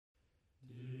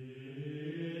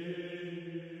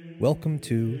Welcome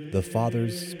to The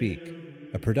Fathers Speak,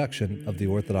 a production of the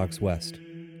Orthodox West.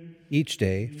 Each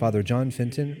day, Father John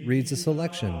Fenton reads a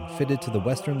selection fitted to the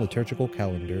Western liturgical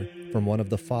calendar from one of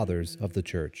the Fathers of the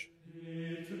Church.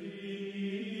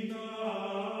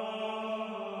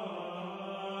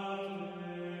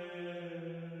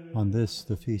 On this,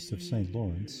 the feast of St.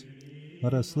 Lawrence,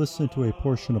 let us listen to a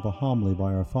portion of a homily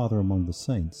by our Father among the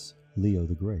Saints, Leo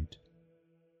the Great.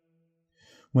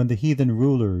 When the heathen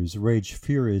rulers raged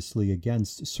furiously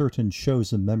against certain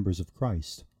chosen members of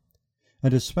Christ,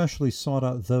 and especially sought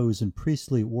out those in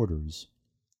priestly orders,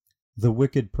 the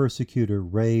wicked persecutor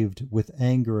raved with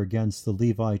anger against the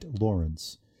Levite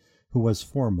Lawrence, who was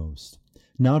foremost,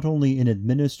 not only in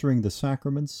administering the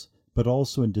sacraments, but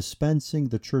also in dispensing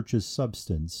the Church's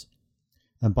substance,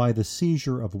 and by the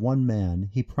seizure of one man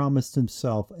he promised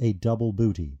himself a double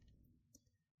booty.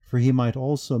 For he might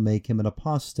also make him an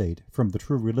apostate from the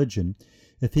true religion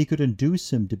if he could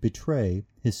induce him to betray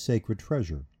his sacred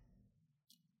treasure.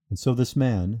 And so this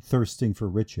man, thirsting for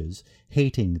riches,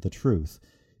 hating the truth,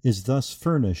 is thus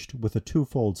furnished with a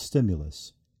twofold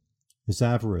stimulus. His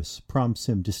avarice prompts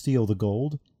him to steal the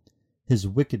gold, his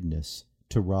wickedness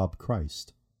to rob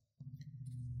Christ.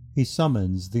 He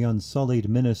summons the unsullied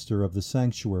minister of the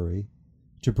sanctuary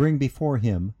to bring before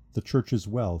him the Church's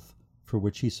wealth for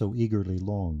which he so eagerly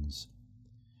longs.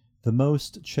 The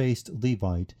most chaste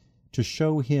Levite, to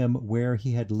show him where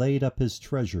he had laid up his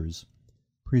treasures,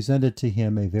 presented to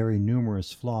him a very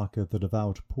numerous flock of the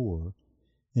devout poor,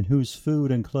 in whose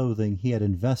food and clothing he had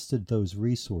invested those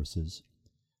resources,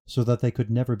 so that they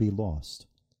could never be lost,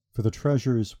 for the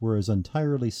treasures were as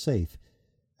entirely safe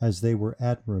as they were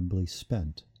admirably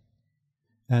spent.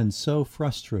 And so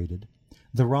frustrated,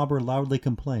 the robber loudly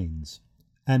complains,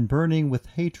 and burning with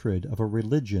hatred of a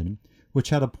religion which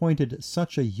had appointed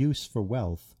such a use for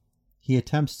wealth, he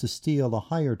attempts to steal a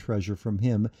higher treasure from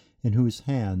him in whose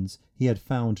hands he had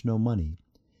found no money,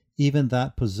 even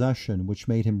that possession which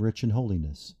made him rich in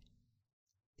holiness.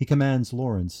 He commands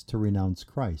Lawrence to renounce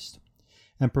Christ,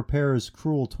 and prepares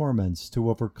cruel torments to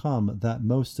overcome that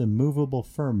most immovable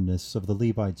firmness of the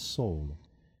Levite's soul.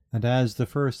 And as the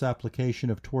first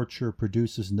application of torture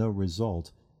produces no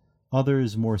result,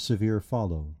 others more severe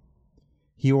follow.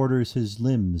 He orders his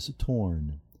limbs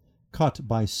torn, cut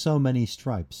by so many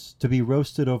stripes, to be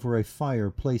roasted over a fire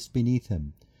placed beneath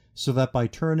him, so that by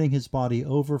turning his body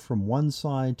over from one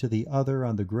side to the other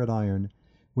on the gridiron,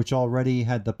 which already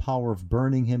had the power of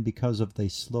burning him because of the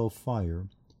slow fire,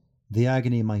 the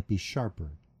agony might be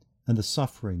sharper, and the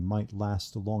suffering might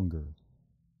last longer.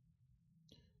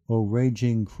 O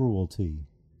raging cruelty!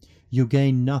 You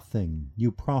gain nothing,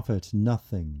 you profit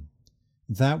nothing.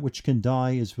 That which can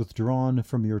die is withdrawn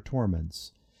from your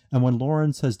torments, and when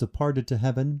Lawrence has departed to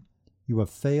heaven, you have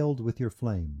failed with your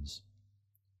flames.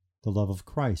 The love of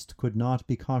Christ could not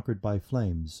be conquered by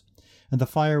flames, and the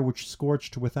fire which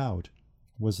scorched without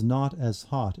was not as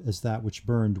hot as that which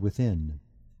burned within.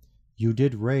 You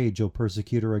did rage, O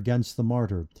persecutor, against the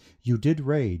martyr. You did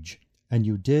rage, and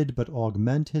you did but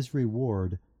augment his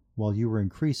reward while you were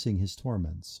increasing his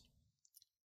torments.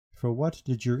 For what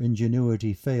did your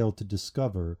ingenuity fail to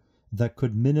discover that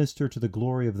could minister to the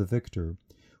glory of the victor,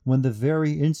 when the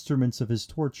very instruments of his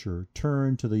torture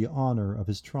turned to the honor of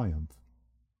his triumph?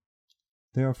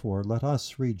 Therefore let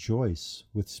us rejoice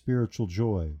with spiritual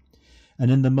joy,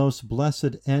 and in the most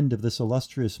blessed end of this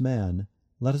illustrious man,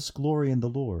 let us glory in the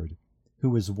Lord,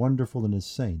 who is wonderful in his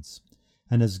saints,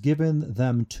 and has given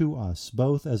them to us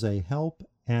both as a help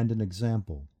and an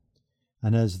example,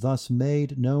 and has thus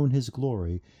made known his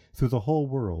glory through the whole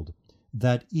world,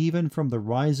 that even from the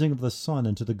rising of the sun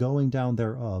and to the going down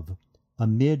thereof,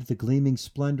 amid the gleaming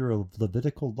splendor of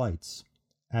Levitical lights,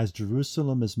 as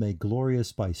Jerusalem is made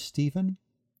glorious by Stephen,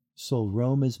 so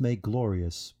Rome is made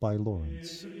glorious by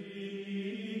Lawrence.